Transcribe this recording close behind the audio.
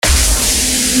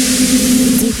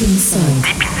Deep Inside.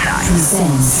 Deep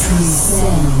Inside.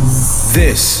 Presents.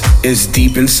 This is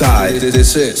Deep Inside.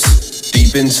 This is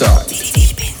Deep Inside.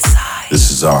 Deep Inside.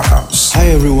 This is our house. Hi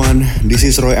everyone, this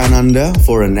is Roy Ananda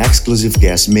for an exclusive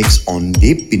guest mix on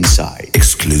Deep Inside.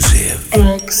 Exclusive.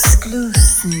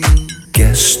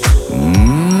 Guest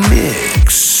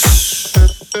mix.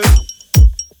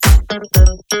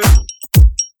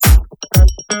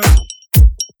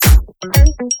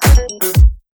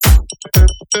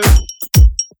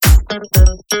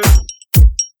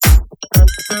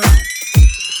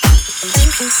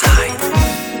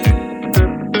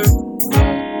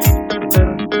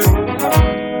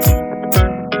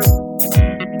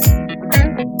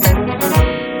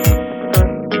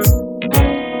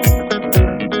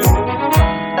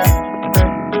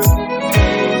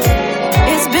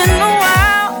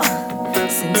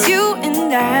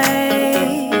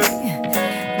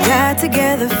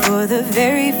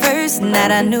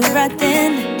 That I knew right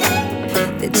then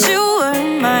that you were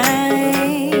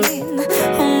mine.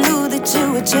 Who knew that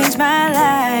you would change my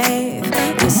life?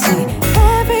 You see,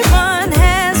 everyone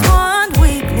has one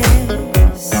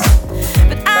weakness,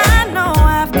 but I know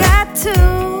I've got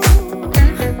two.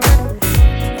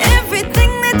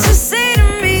 Everything that you say to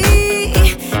me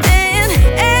and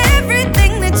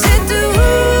everything that you do,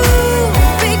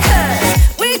 because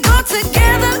we go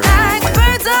together like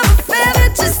birds of a feather,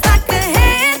 just like a hand.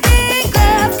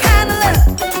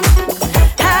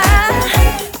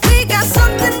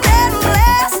 Something that'll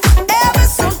last ever,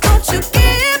 so don't you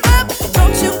give up,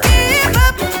 don't you give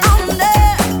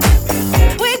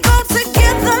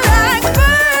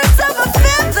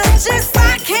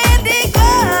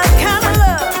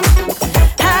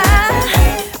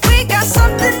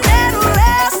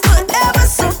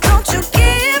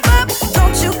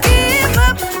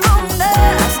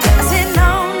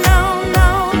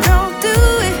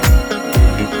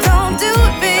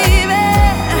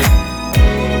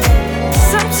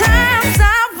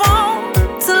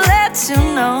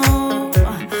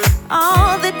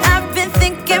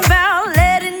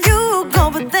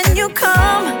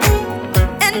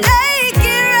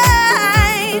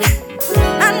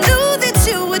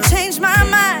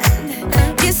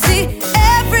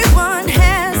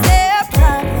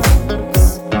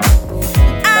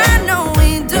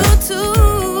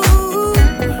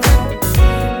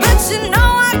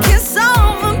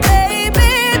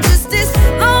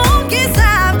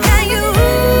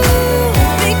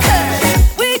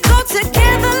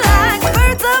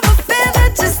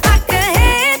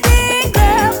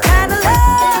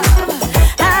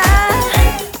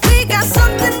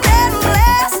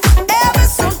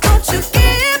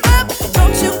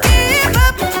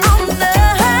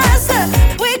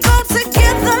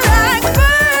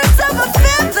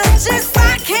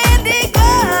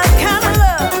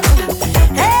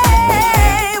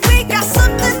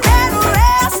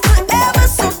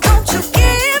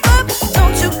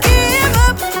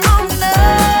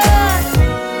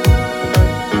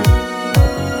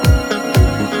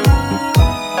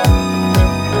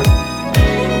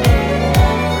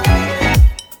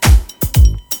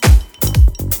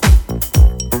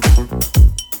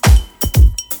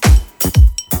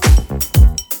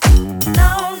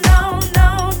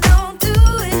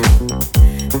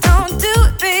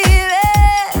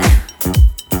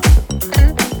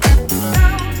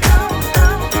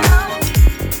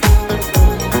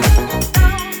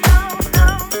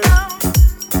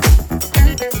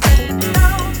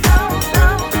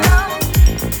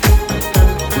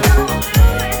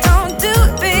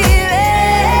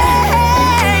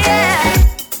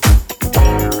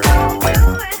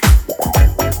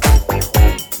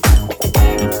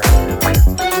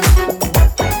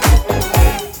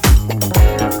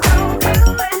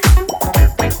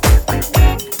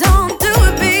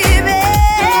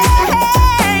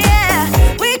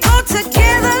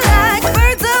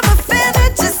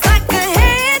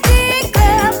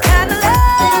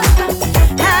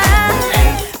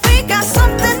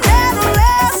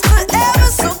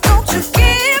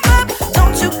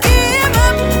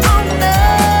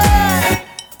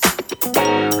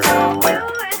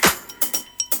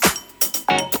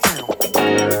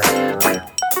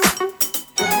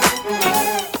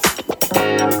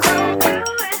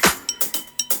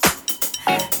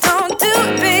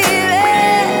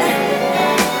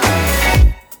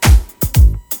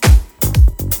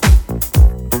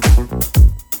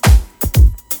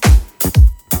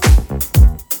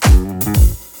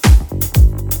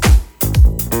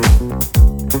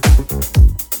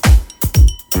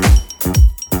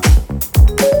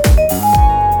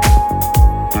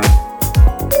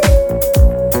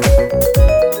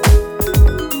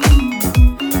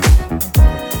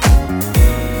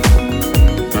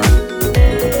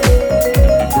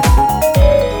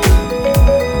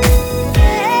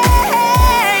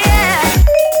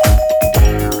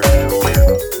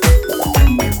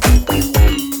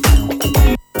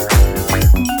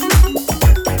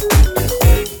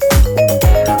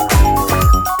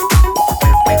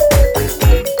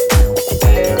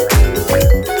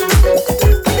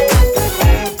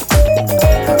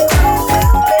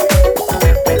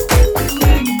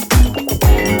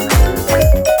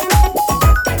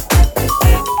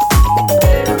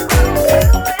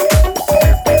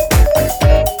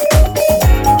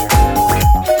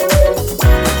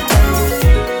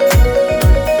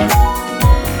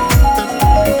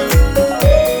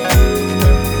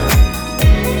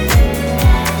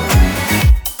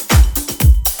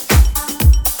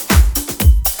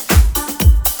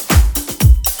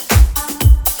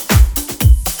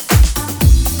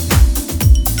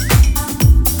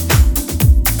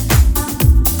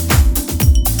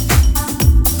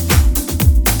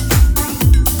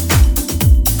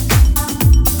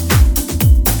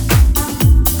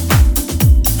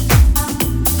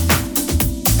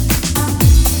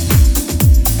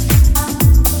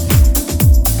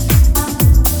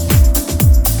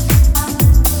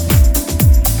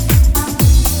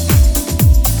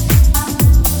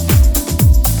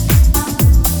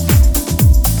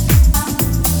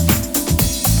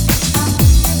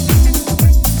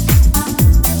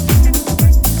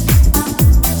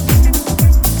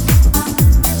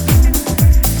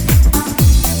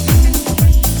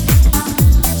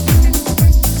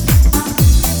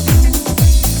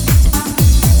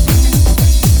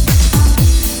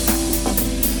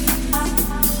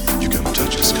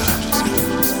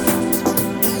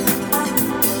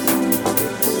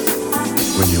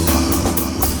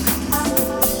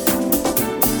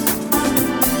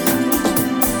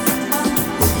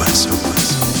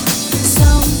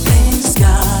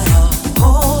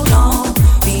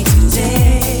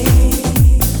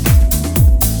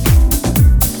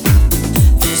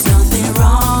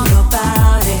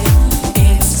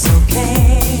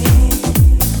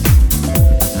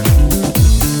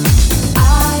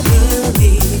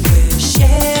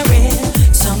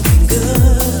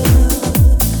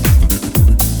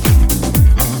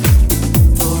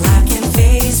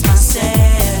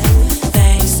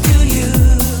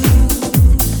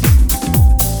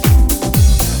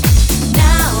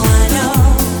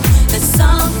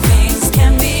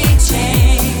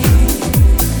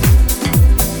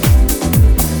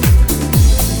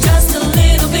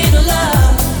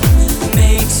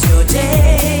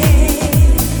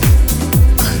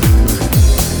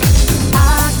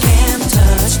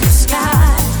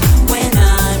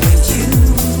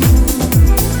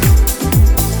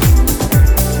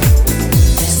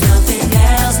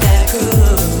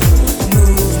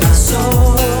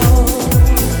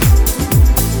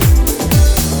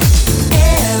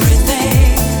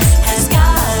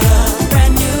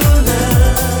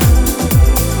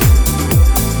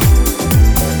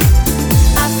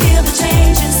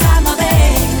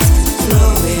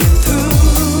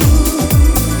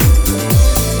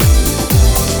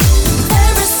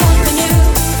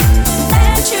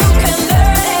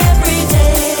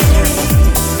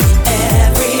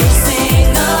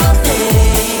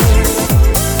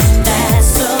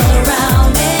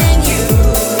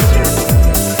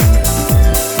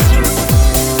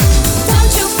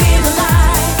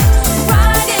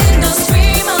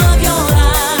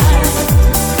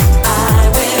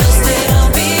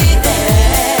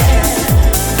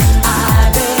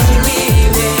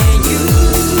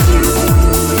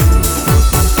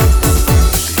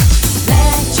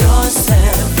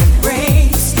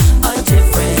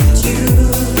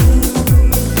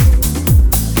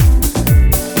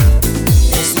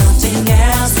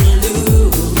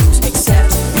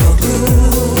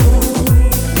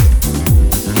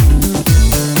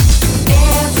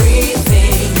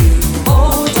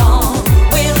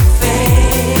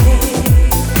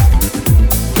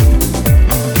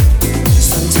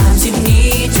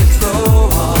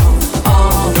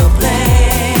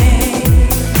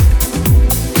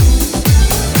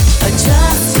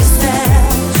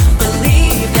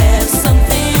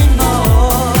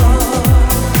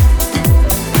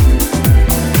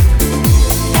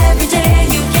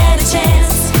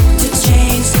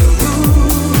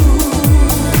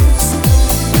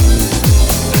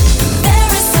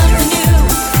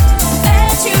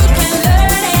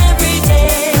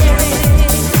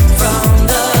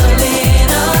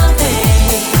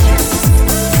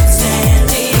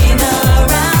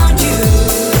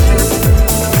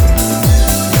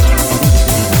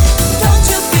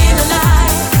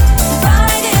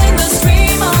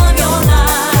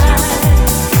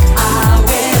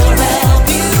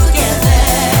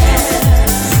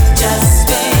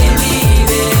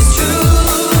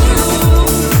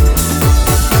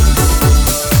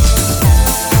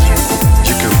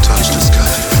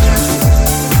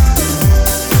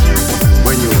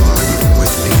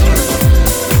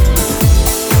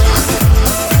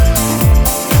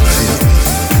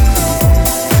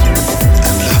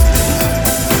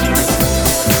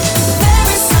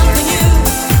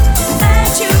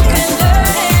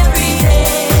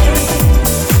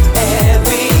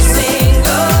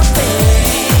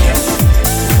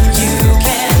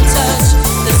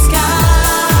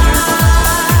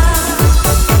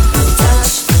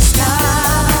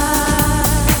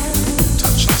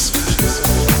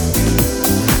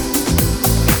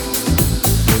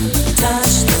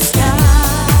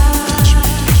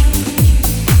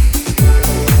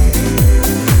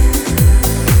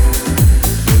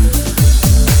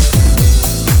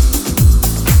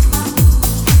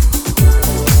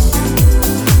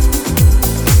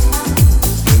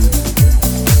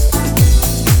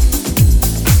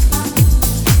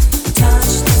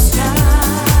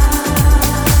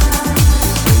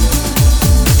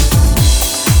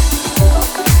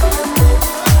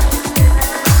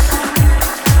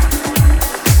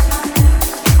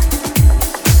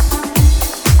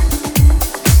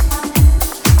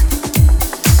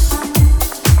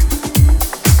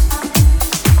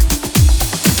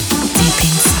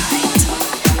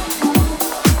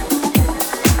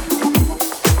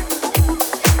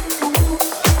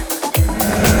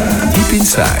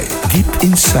Deep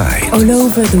Inside. All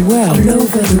over the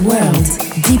world.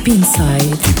 Deep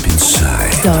Inside.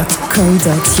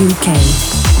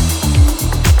 .co.uk.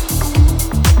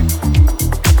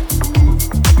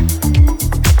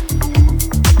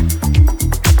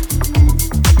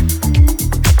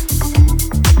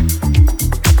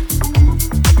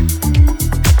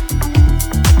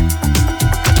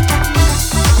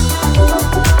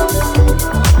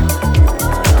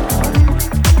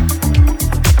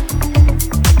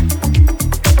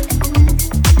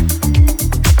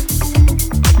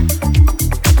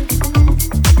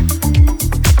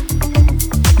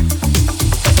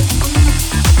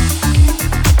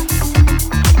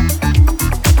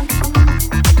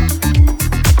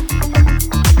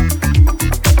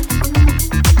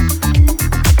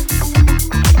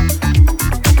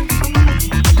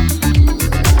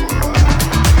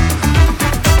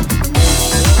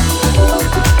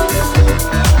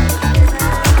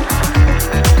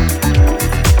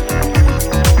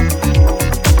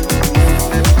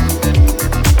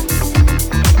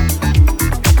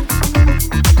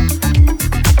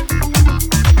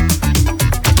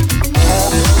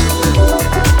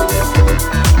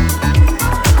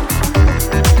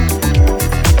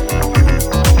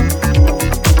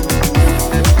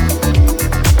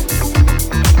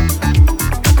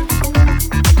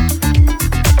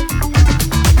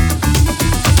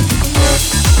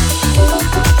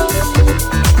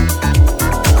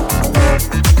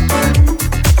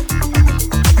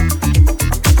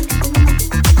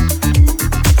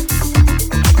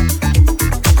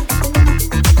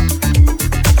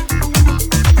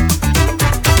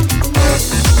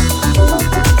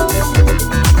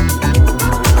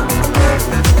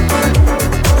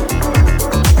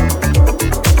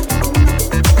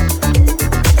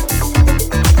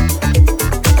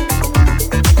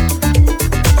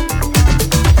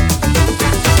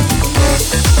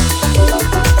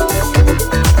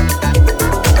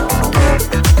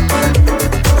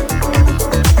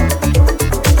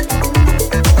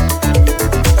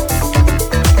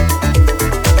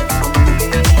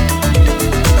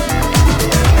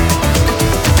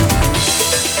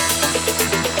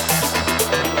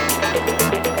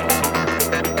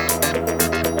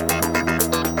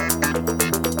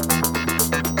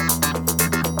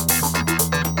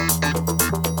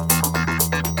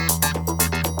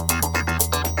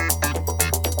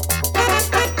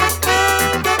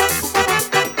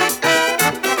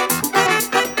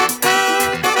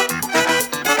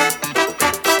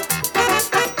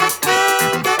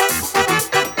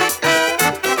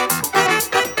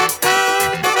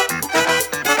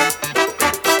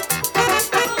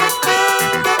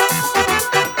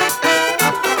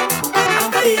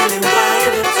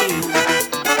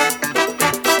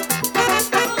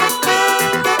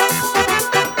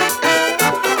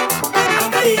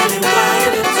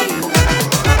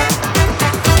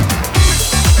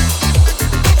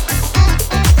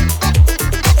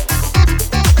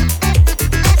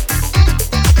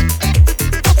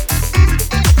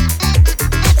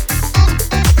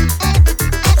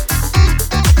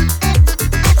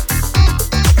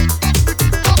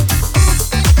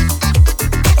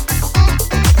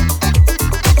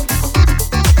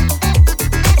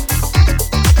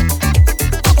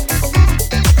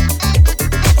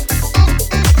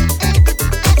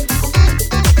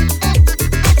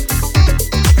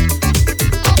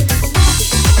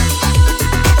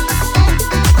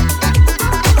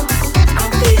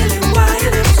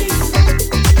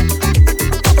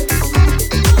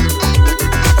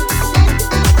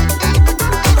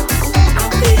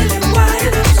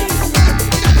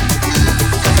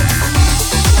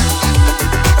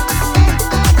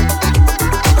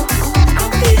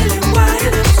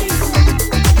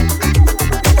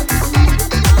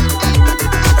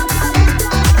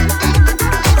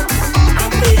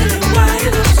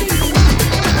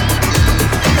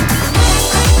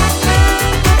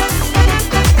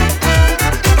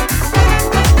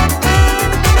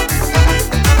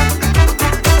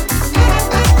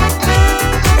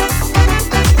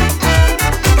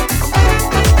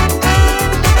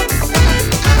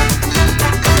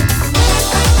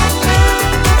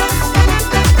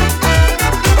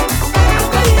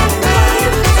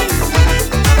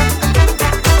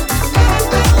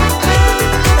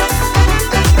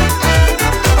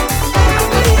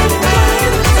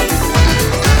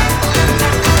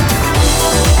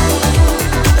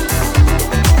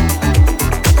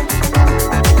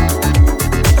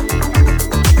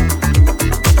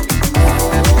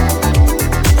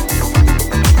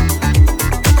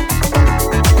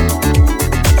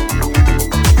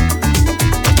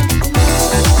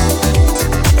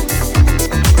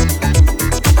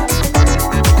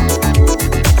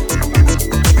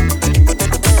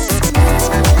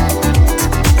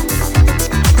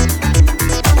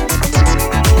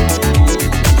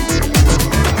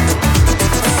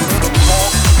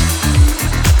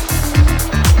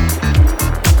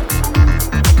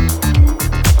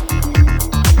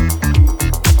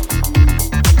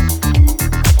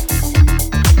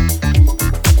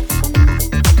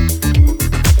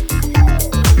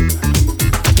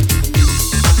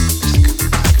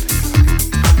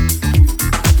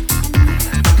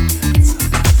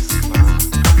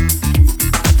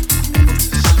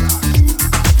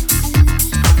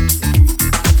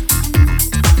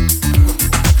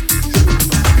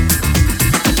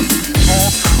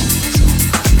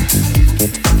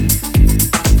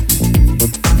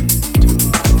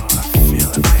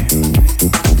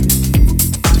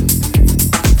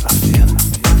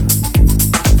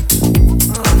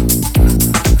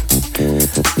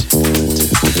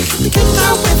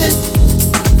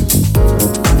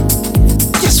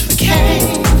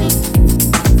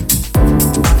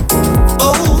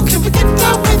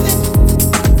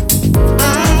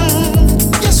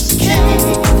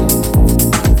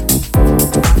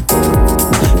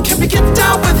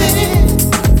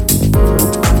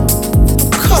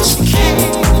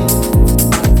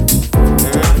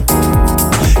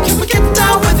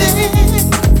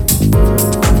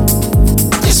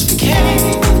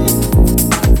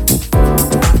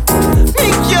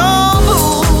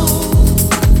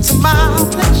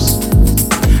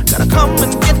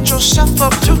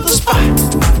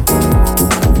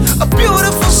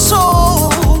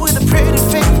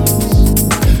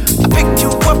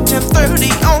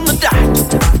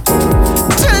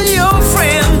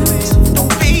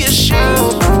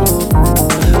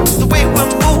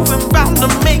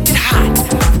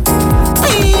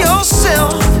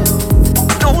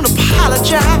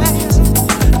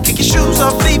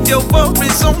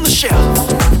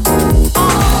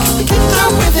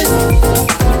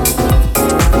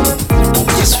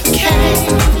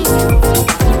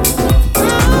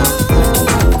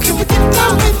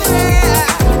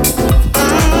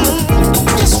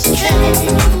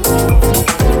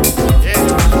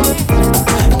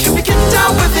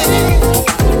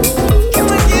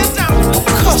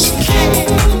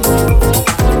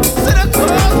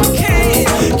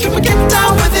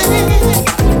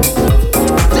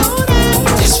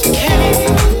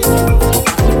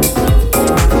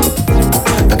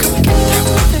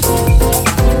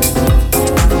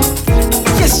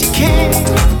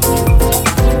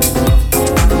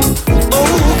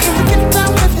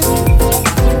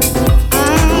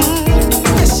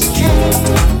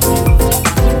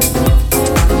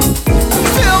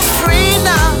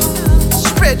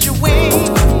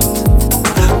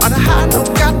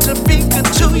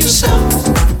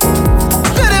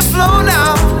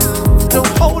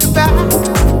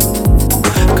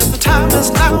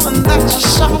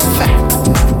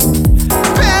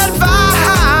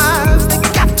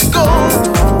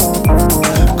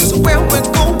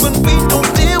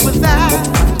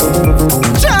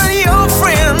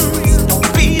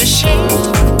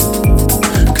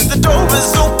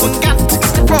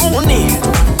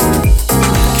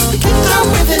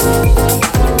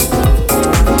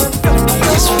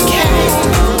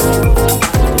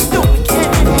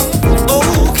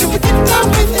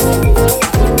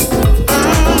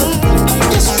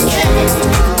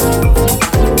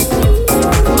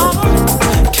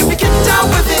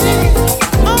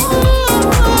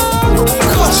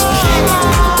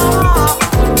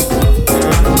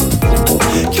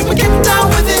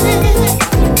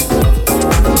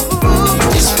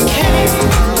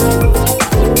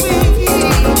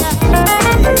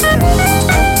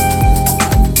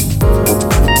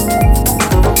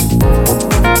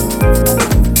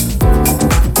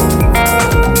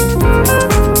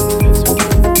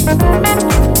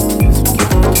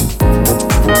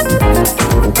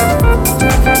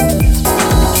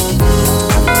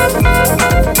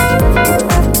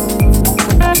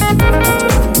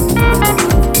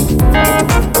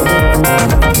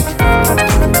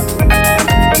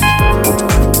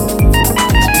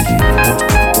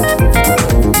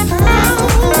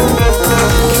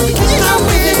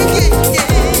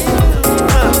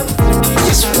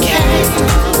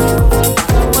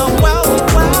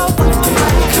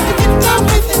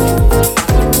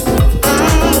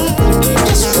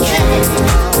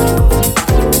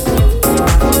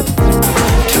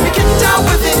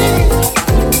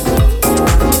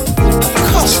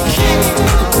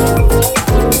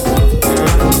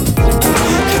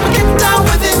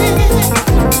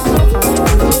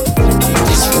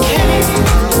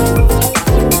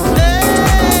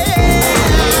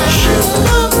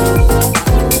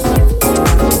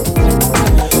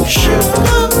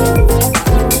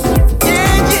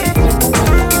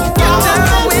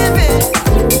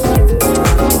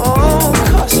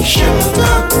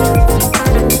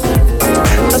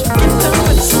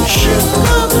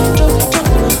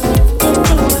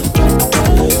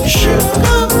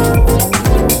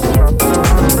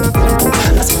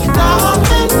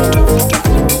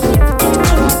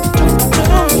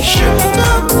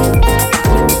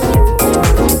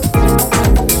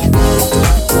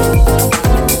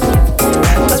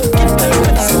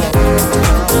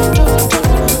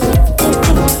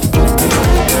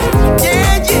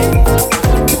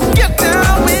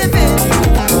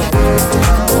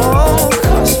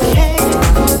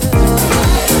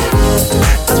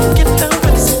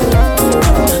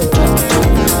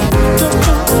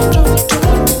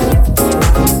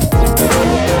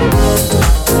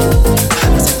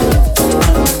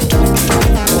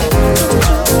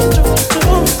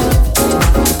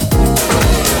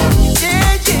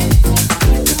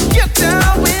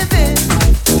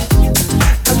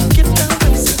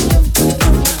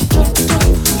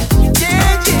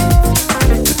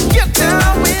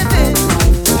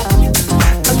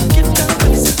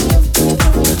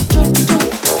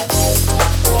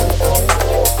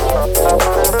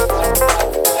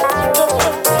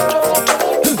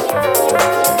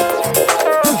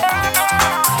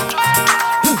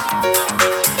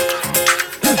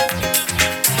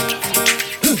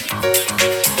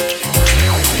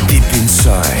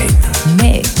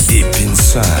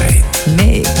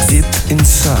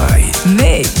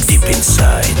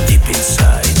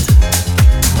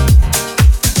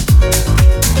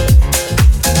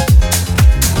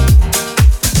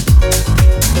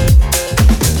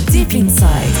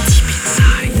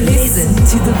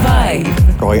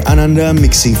 Roy Ananda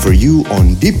mixing for you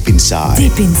on Deep Inside.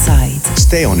 Deep Inside.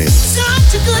 Stay on it.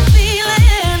 Such a good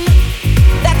feeling.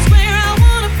 That's where I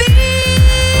wanna be.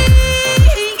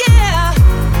 Yeah.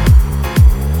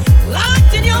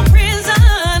 Locked in your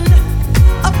prison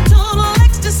of total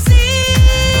ecstasy.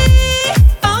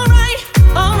 Alright,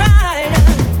 alright.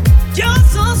 You're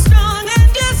so strong and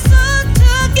you're so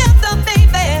together,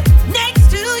 baby. Next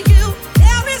to you,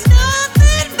 there is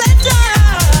nothing better.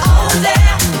 Always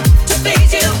there to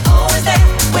please you. Always there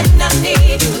when I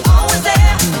need you. Always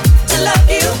there to love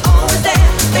you. Always there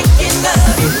thinking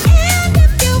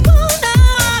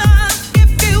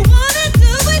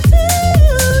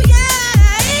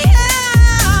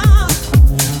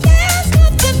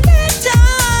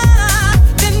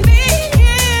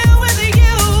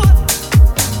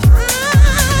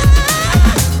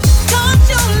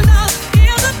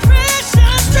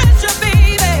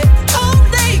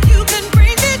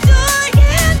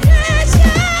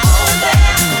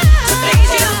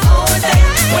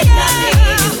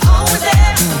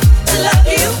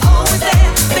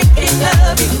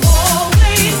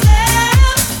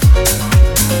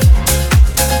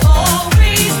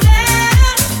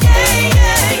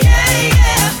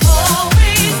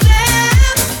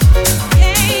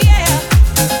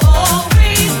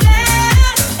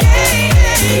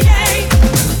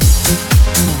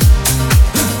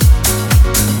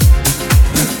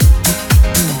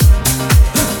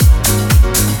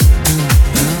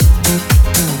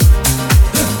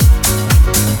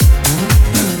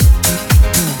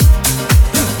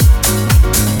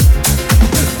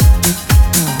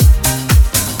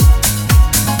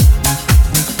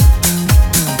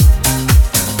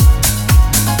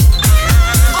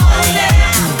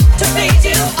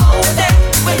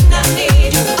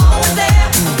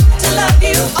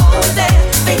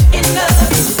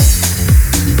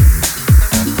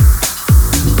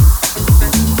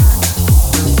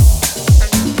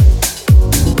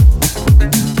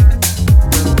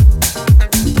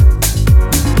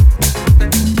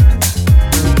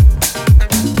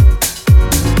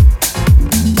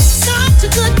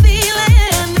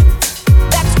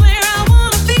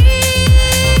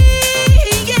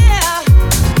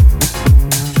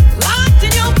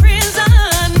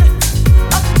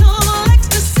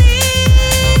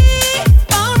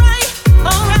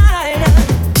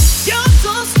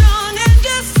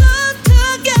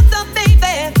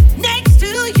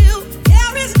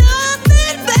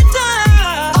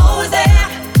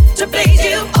please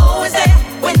you, always there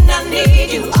when I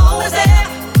need you, always there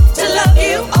to love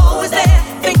you, always there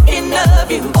thinking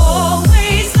of you,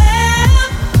 always there,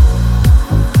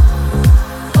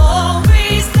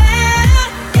 always there,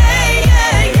 yeah,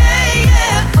 yeah, yeah,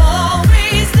 yeah,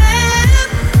 always there,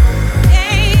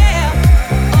 yeah, yeah,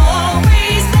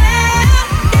 always there,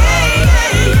 yeah,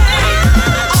 yeah,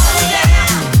 yeah, always there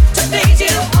to please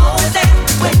you, always there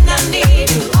when I need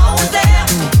you, always there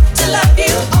to love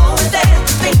you, always there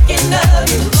thinking of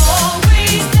you,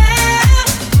 always there,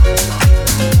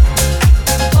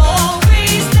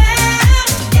 always there,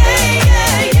 yeah, yeah.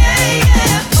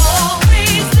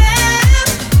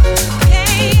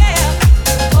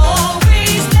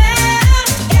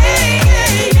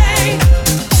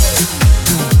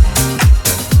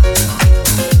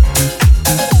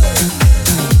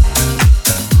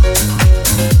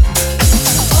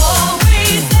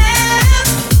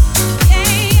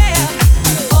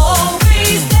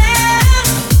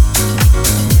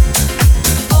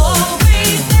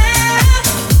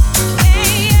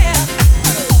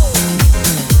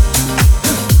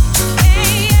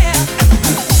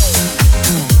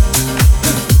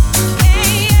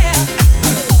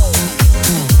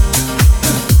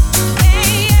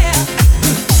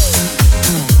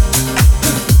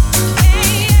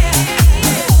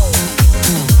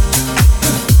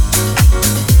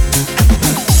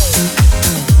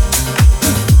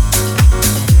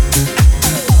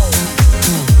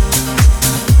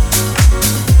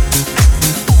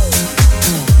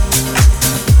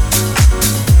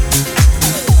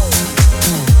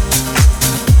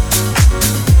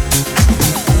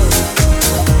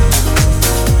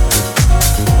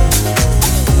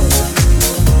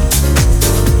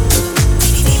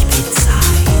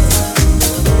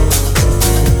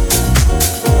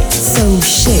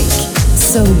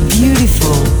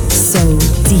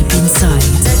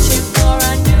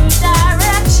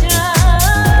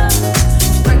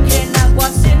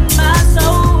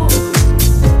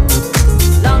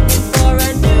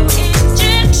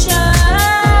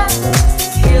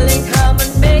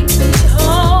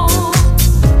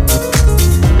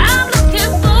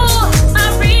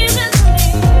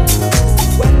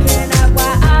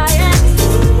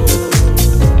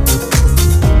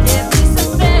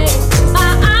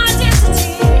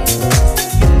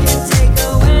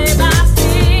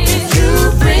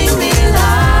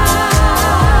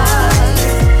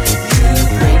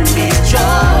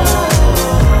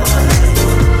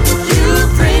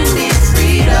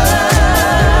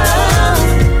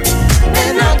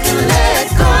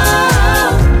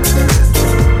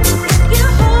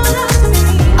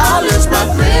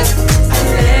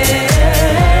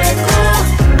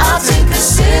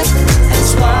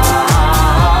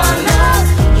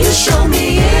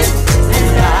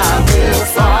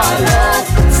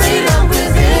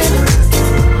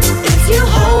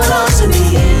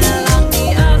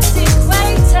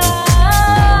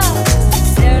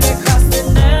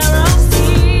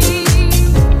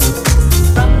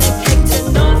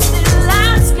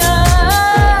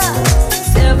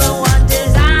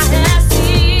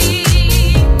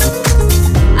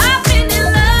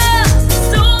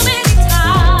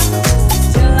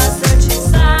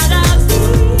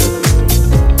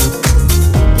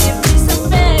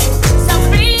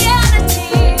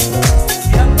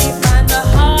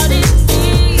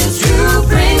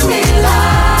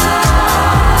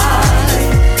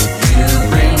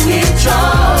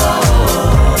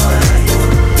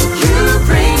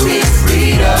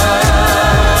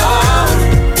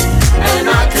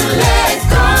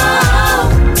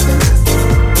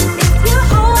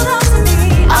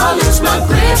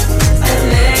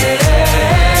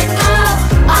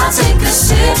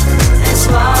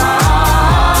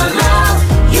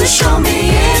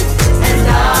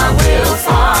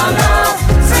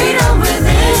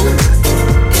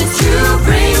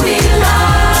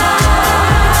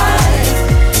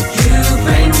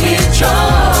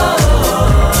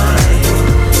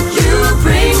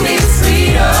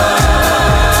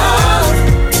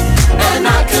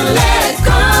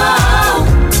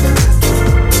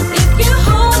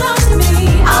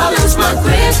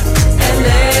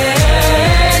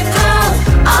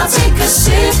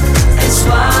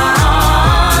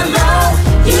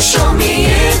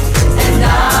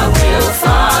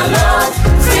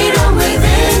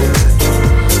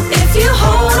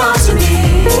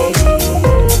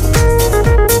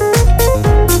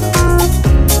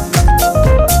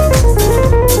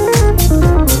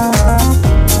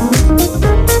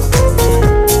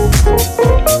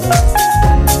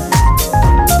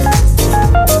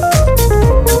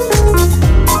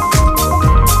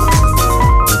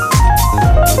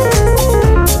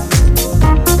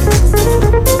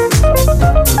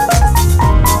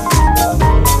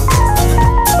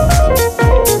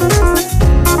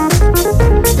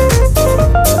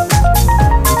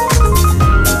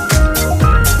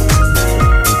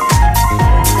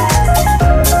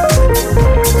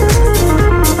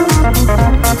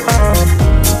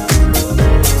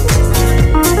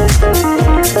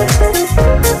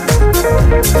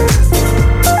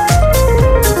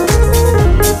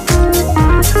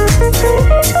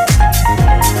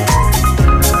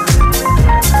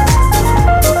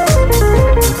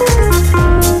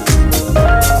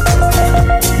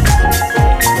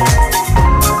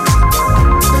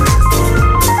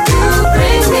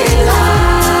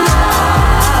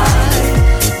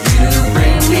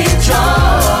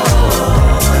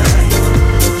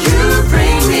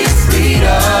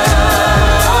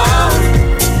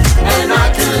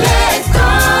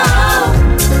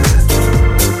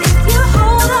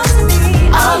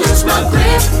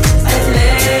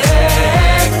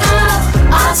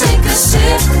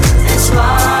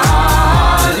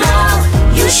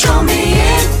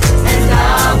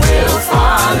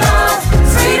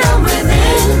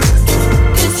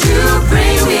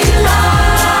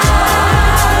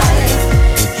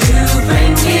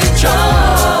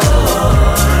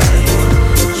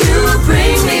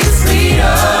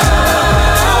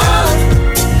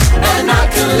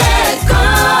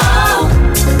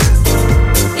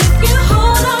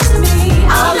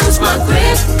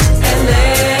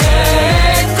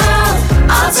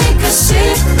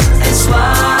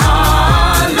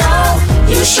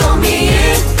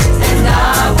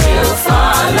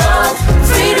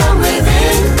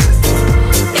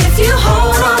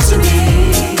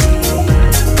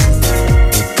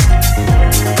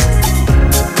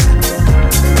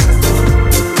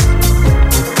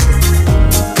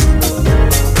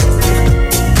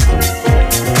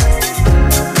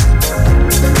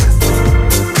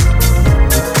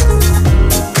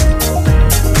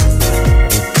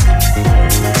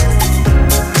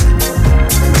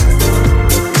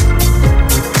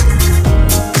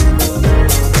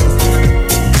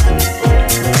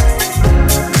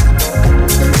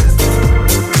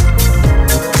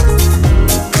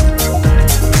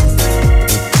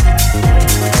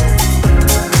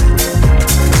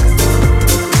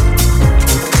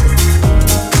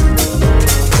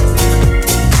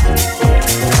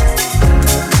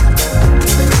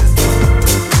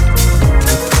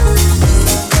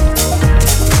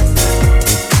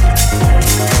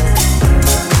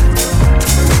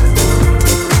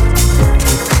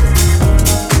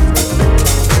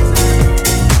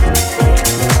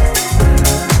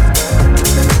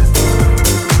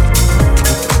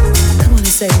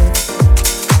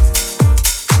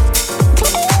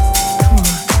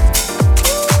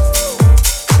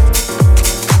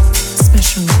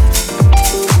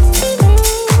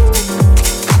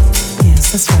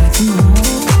 That's right, come on.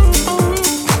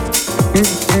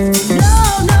 No,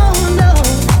 no, no.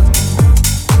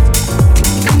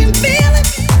 I can feel it.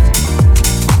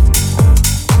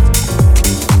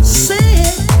 Say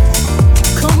it.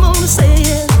 Come on and say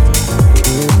it.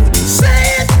 Say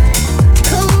it.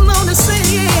 Come on and say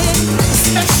it.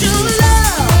 Special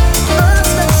love. A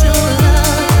special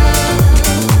love.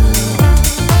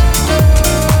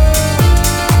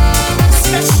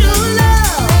 Special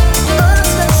love. A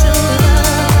special love.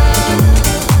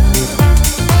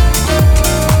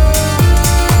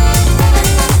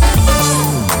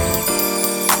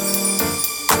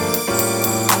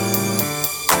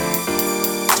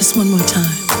 Just one more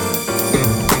time.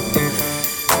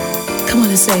 Come on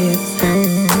and say it.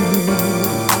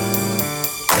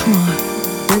 Come on.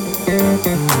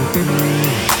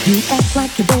 You act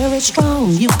like you're very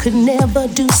strong. You could never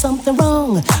do something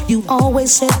wrong. You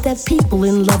always said that people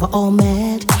in love are all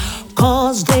mad,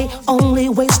 'cause they only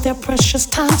waste their precious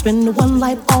time. Spend one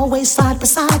life always side by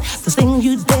side. The thing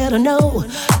you'd better know,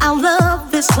 our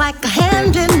love is like a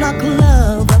hand in a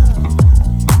glove.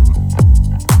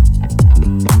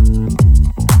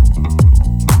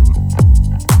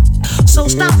 So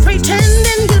stop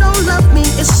pretending you don't love me.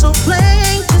 It's so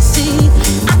plain to see.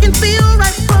 I can feel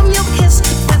right from your kiss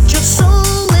that your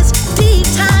soul is deep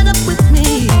tied up with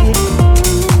me.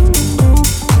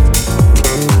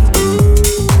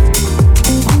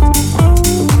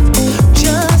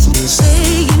 Just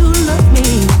say you love me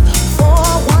for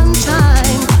one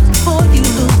time before you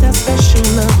lose that special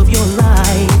love of your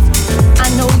life. I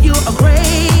know you're a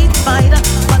great fighter,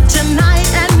 but tonight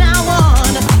and now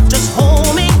on, just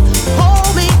hold me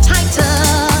tighter.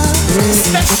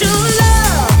 Special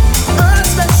love, a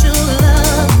special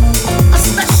love, a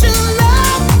special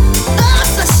love, a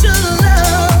special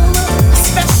love, a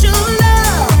special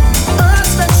love, a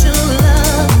special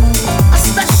love, a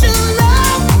special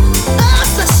love, a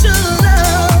special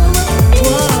love.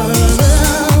 One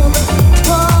love,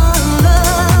 one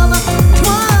love,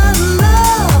 one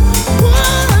love,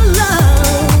 one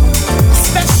love. A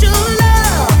special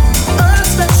love, a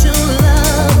special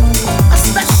love, a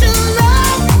special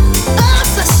love, a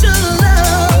special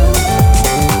love.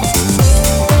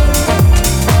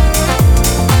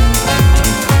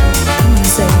 Come on,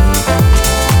 say it.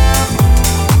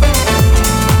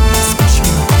 Special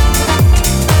love.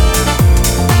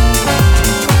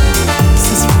 Yes,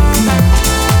 that's right, come on.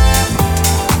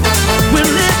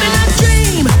 We're living a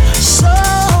dream so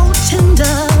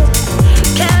tender.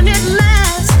 Can it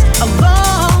last a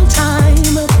long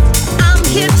time? I'm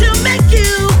here to make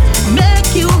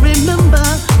you remember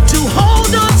to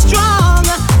hold on strong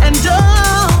and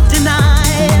don't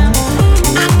deny.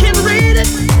 I can read it,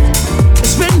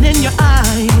 it's written in your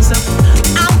eyes.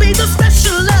 I'll be the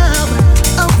special love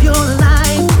of your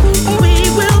life. We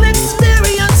will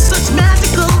experience such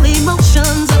magical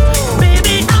emotions.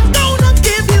 Baby, I'm gonna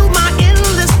give you my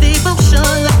endless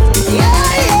devotion. Yeah,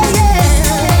 yeah, yeah.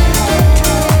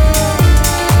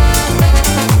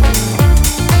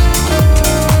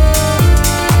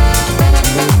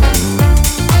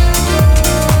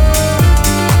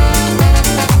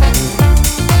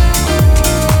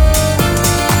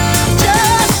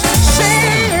 Just say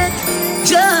it,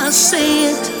 just say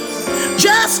it,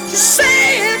 just say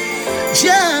it,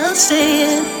 just say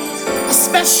it. A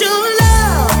special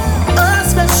love, a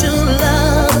special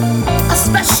love, a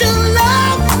special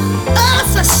love, a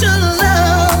special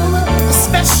love, a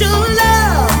special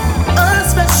love, a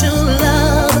special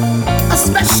love, a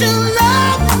special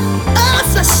love, a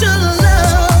special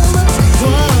love.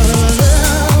 One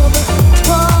love,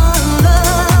 one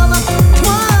love,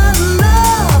 one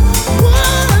love,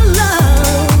 one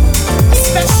love. A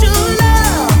special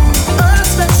love, a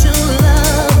special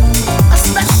love, a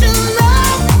special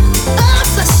love, a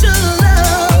special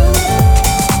love.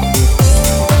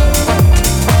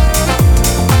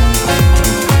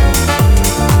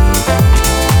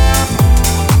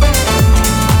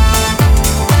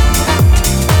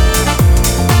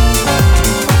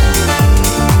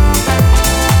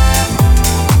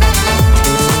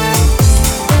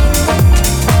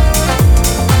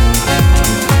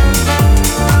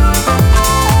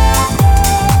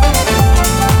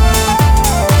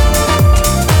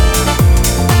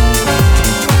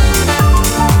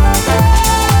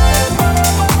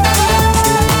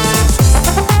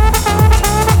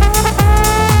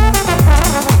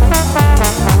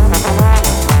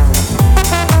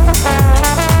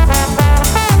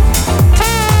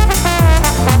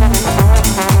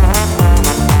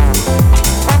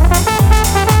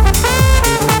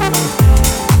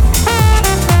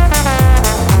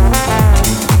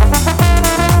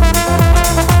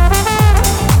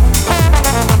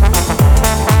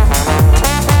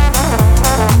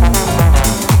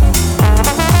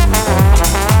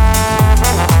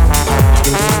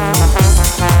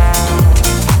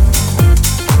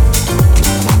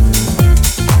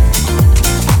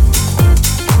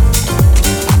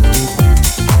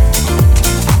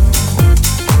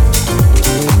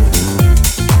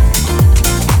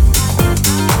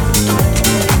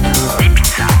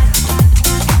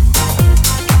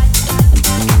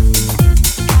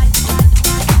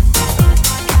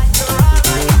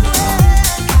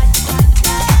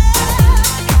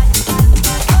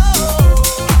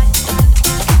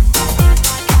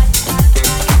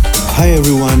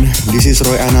 everyone, this is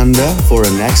Roy Ananda for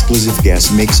an exclusive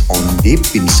guest mix on Deep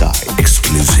Inside.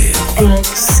 Exclusive.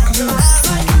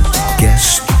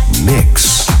 Guest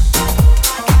mix.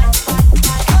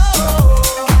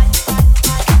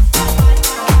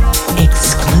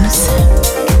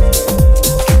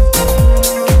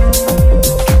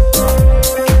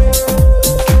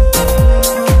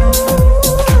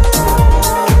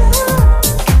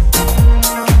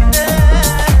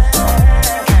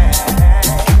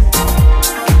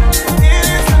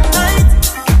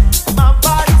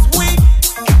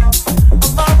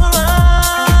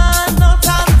 No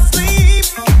time to sleep.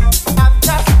 I've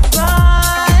got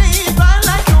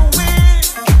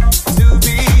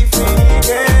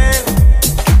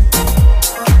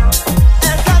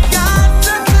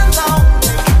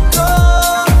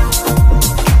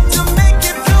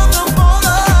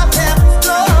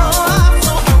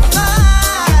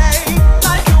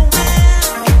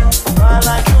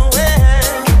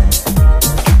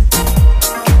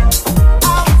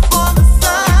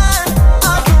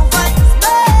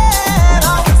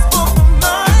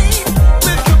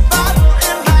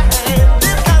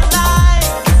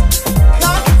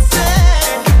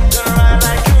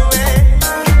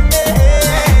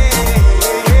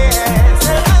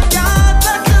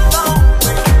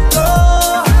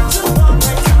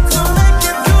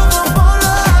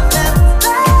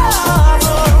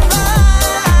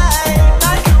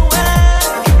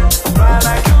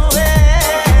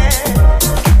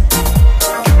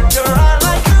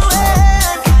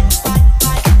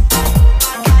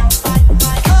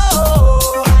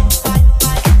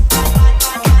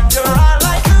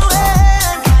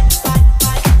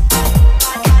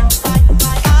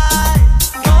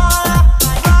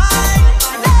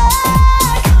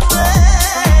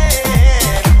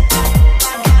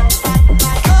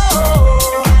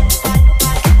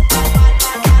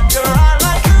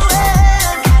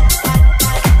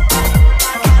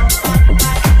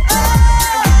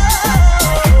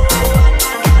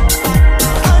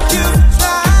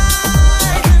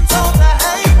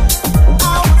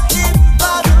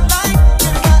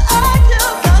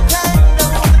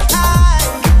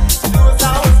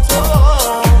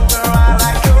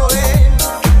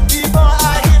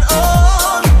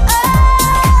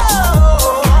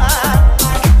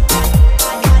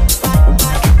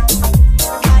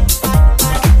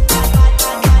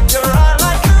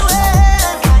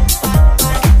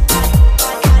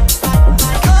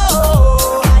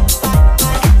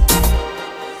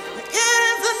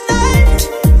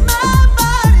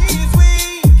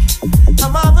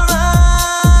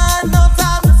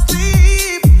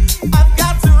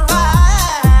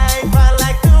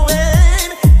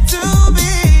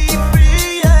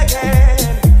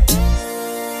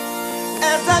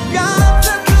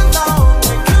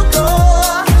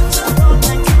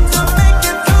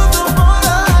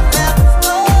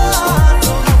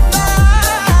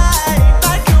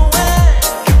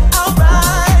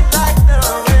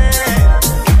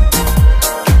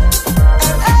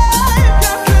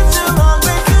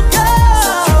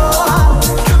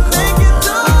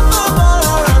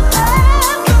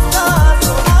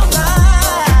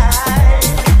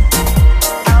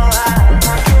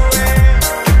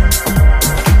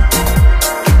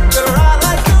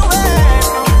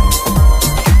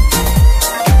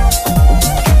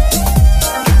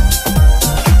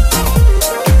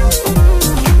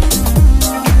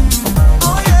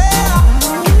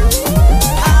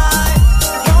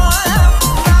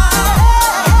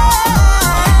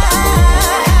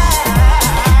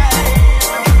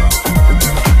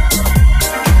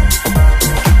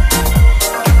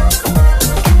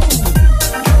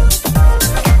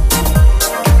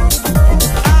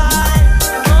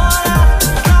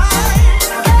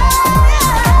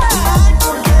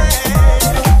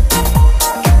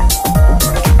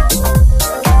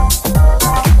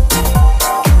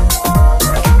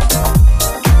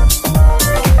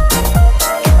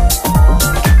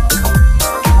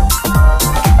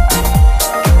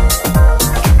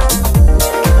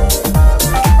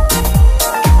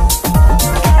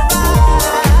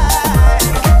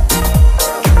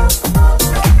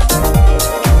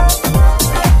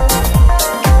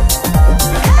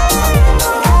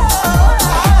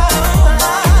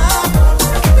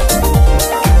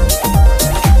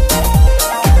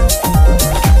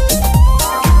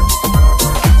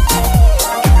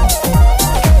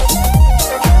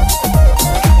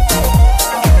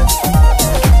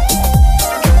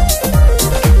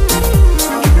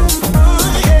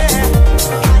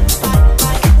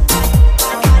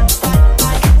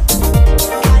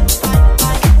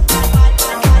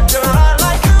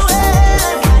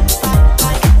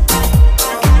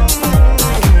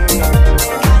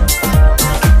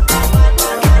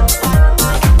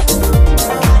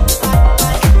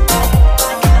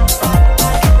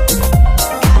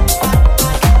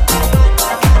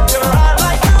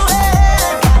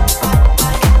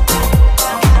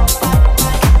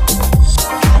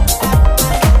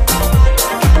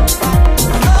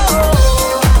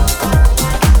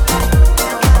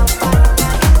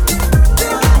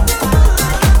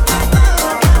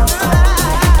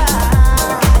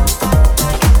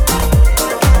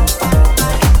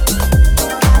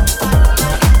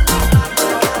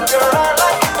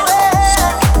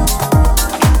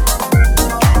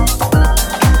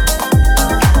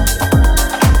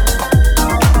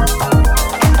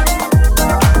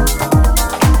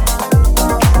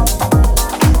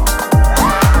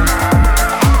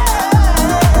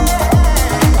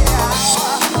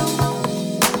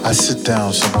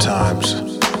down sometimes,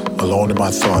 alone in my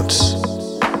thoughts,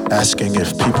 asking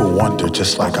if people wonder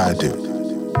just like I do.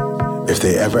 If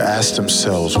they ever ask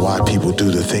themselves why people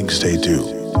do the things they do.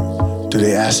 Do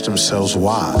they ask themselves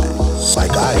why,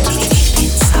 like I do?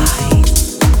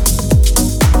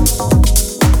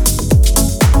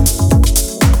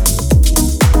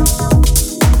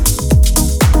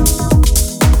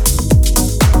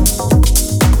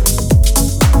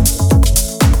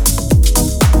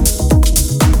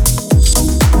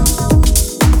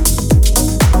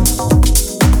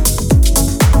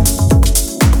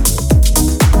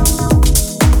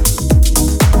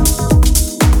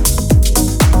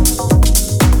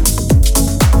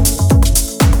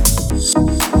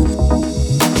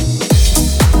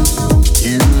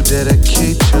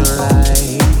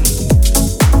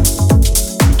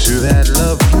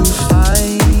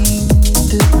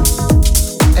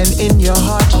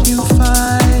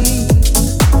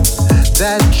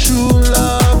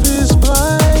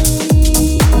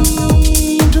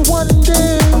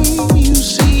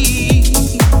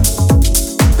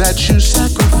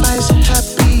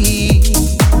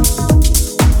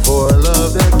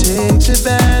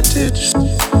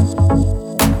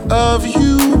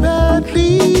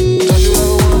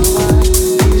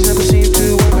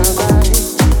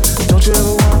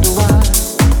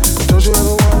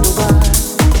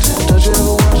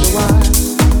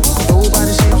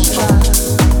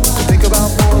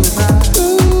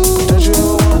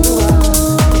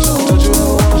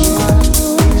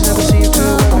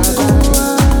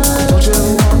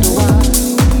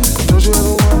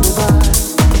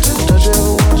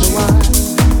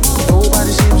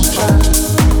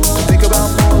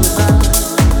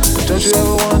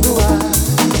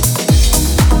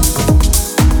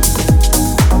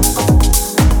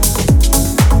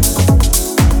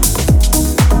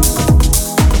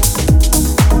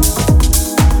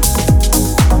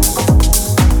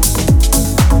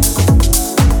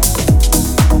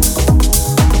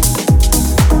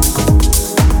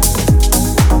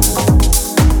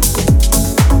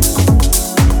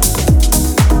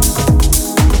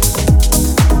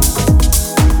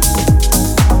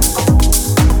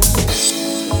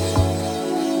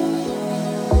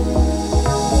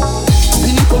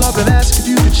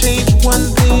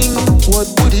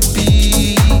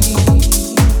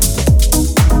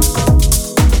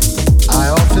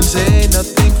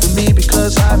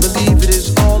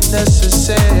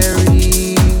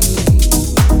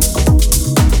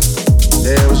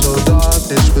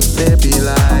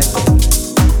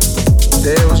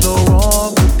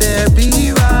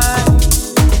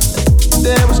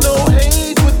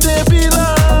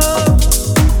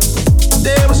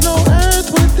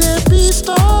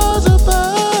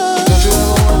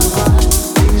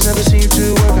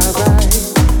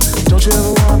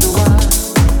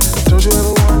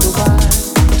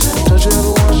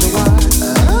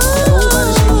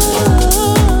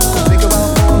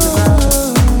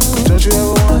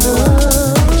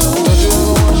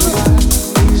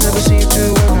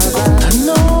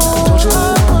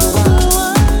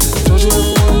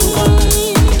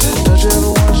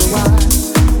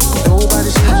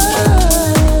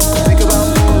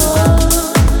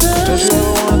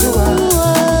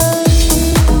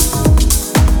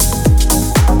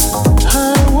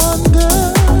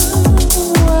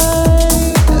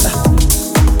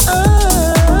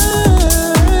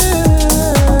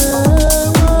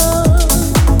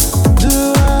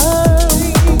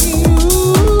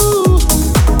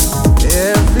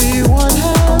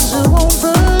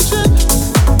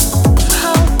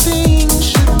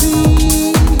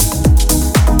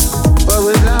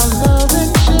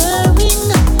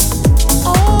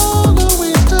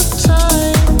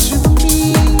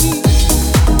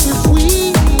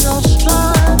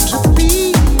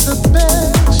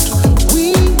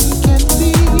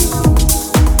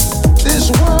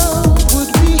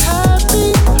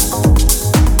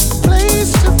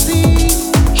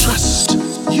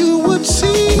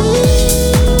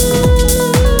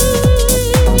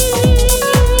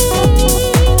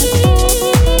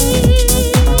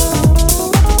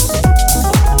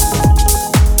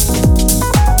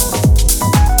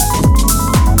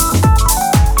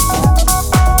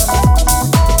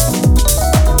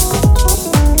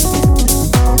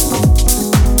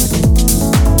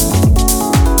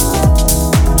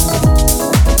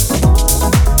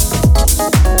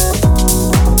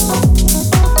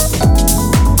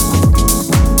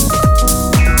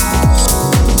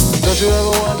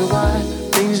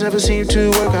 seem to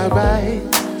work out right.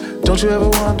 Don't you ever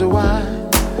wonder why?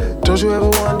 Don't you ever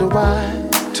wonder why?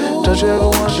 Don't you ever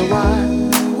wonder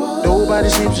why? Nobody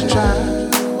seems to try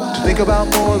to think about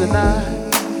more than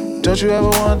I. Don't you ever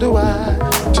wonder why?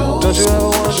 Don't you ever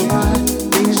wonder why?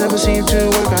 Things never seem to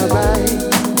work out right.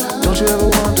 Don't you ever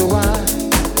wonder why?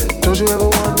 Don't you ever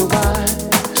wonder why?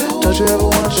 Don't you ever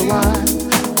wonder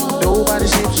why? Nobody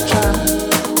seems to try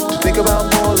to think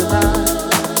about more than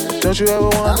I. Don't you ever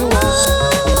wonder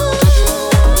why?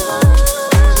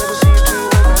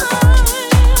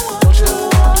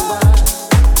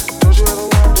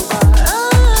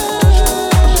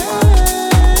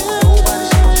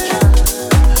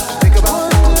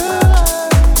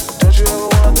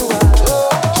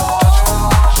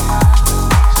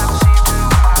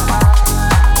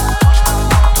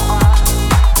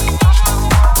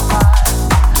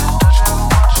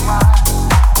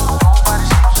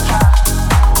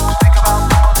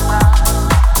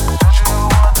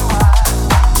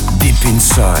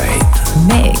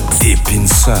 Deep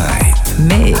inside.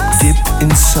 Mix. Deep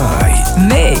inside.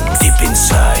 Mix. Deep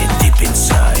inside. Deep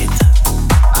inside.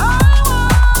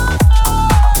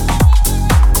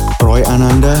 Roy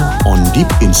Ananda on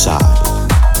Deep Inside.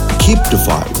 Keep the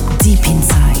vibe. Deep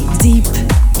inside. Deep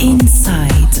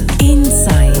inside.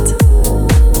 Inside.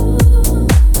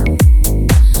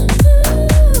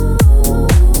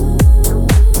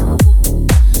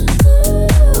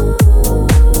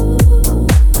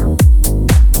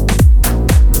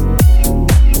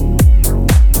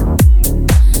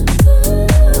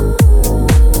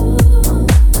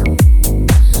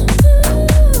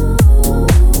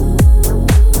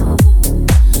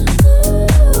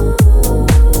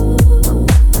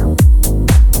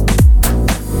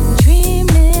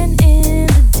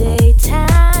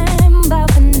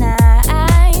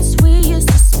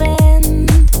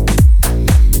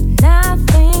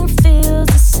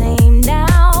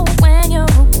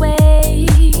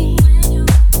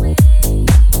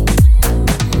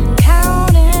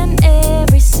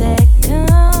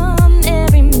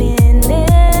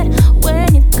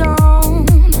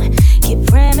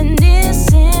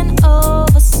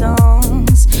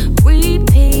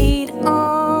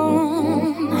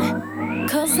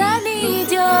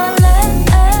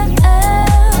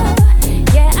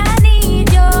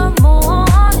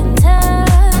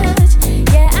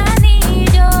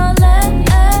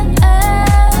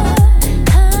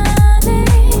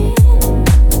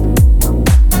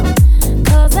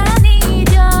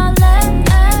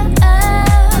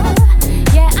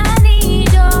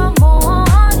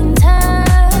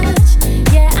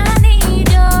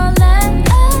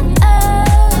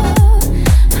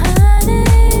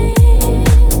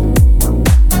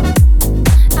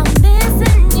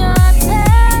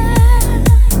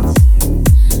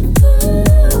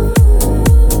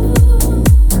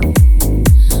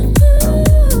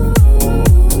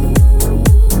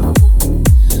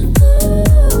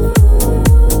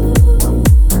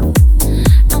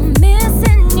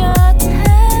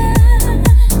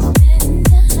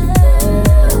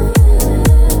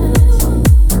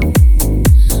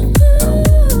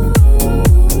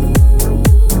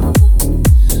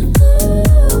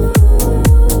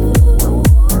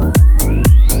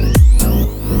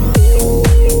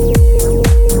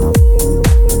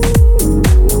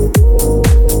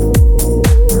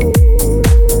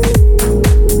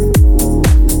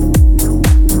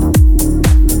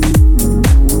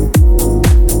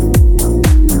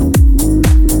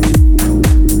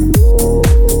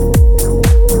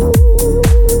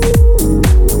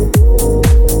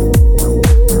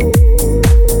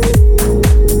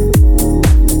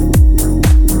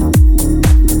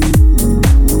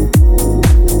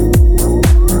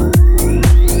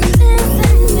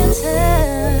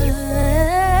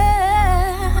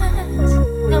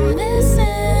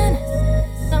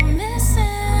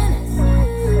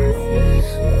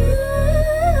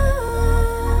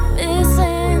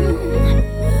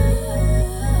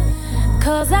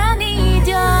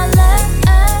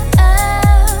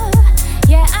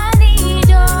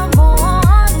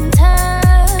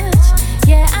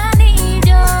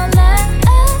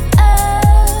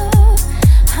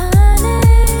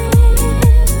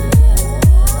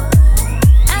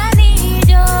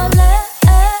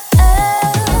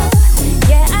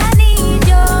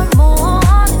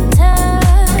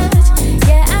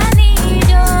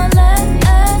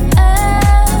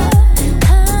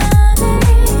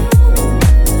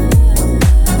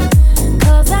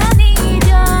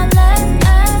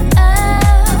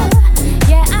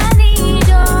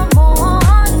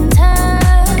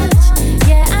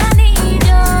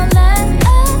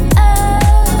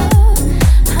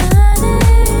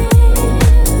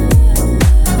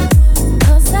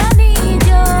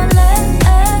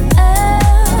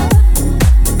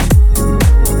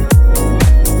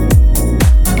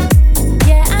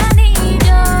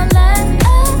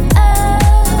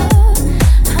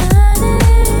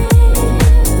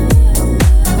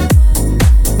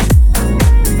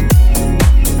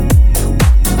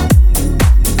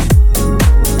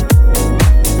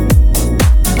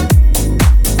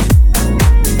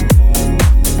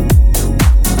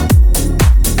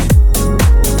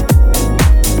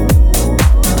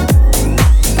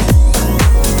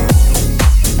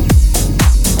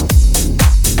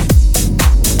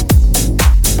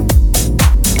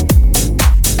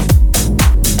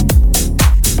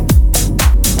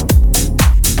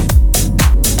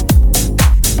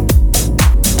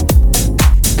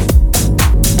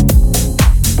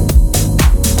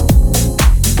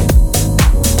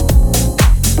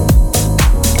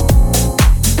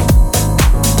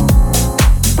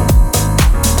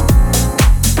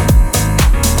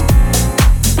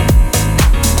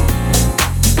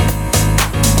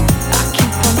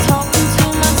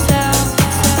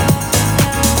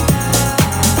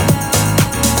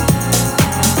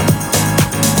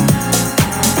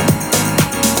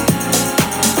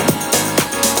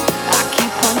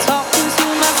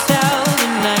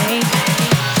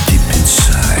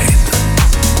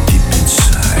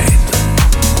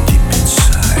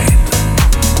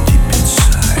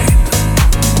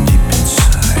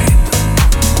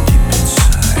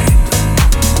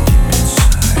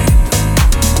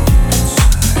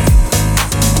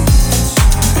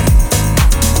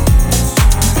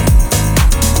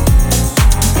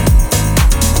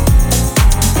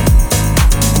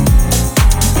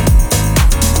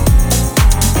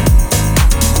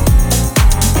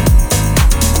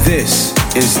 This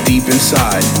is Deep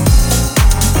Inside.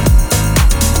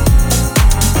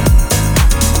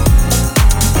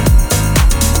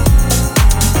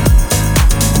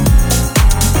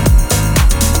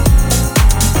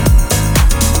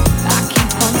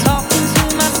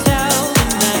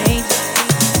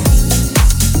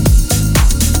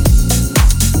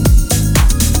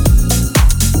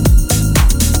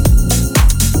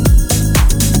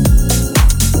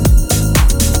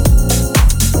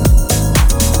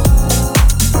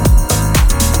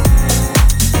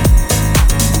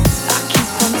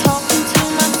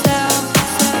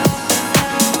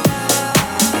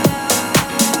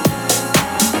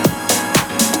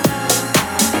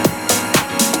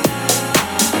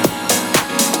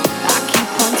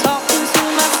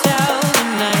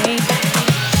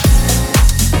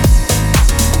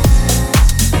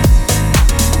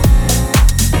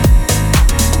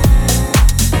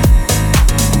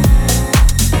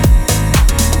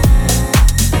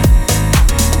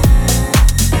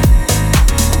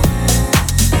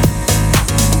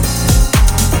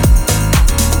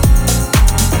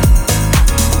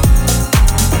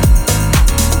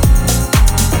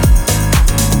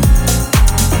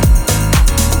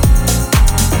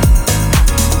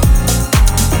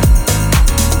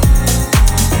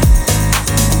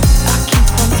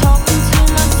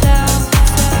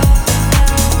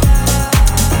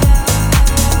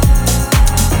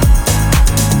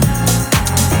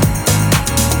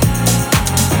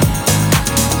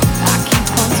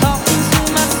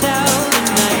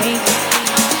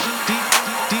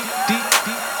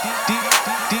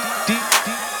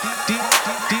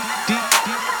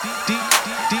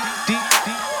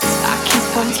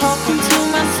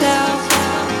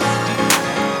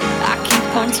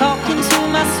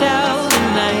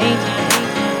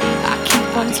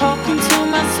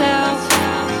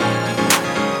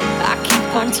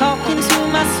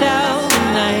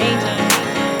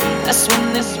 That's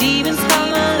when the demons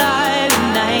come alive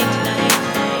at night.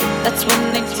 That's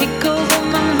when they take over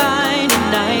my mind at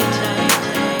night.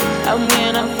 And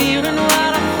when I'm fearing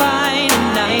what I find at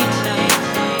night,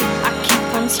 I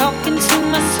keep on talking to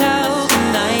myself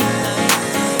at night.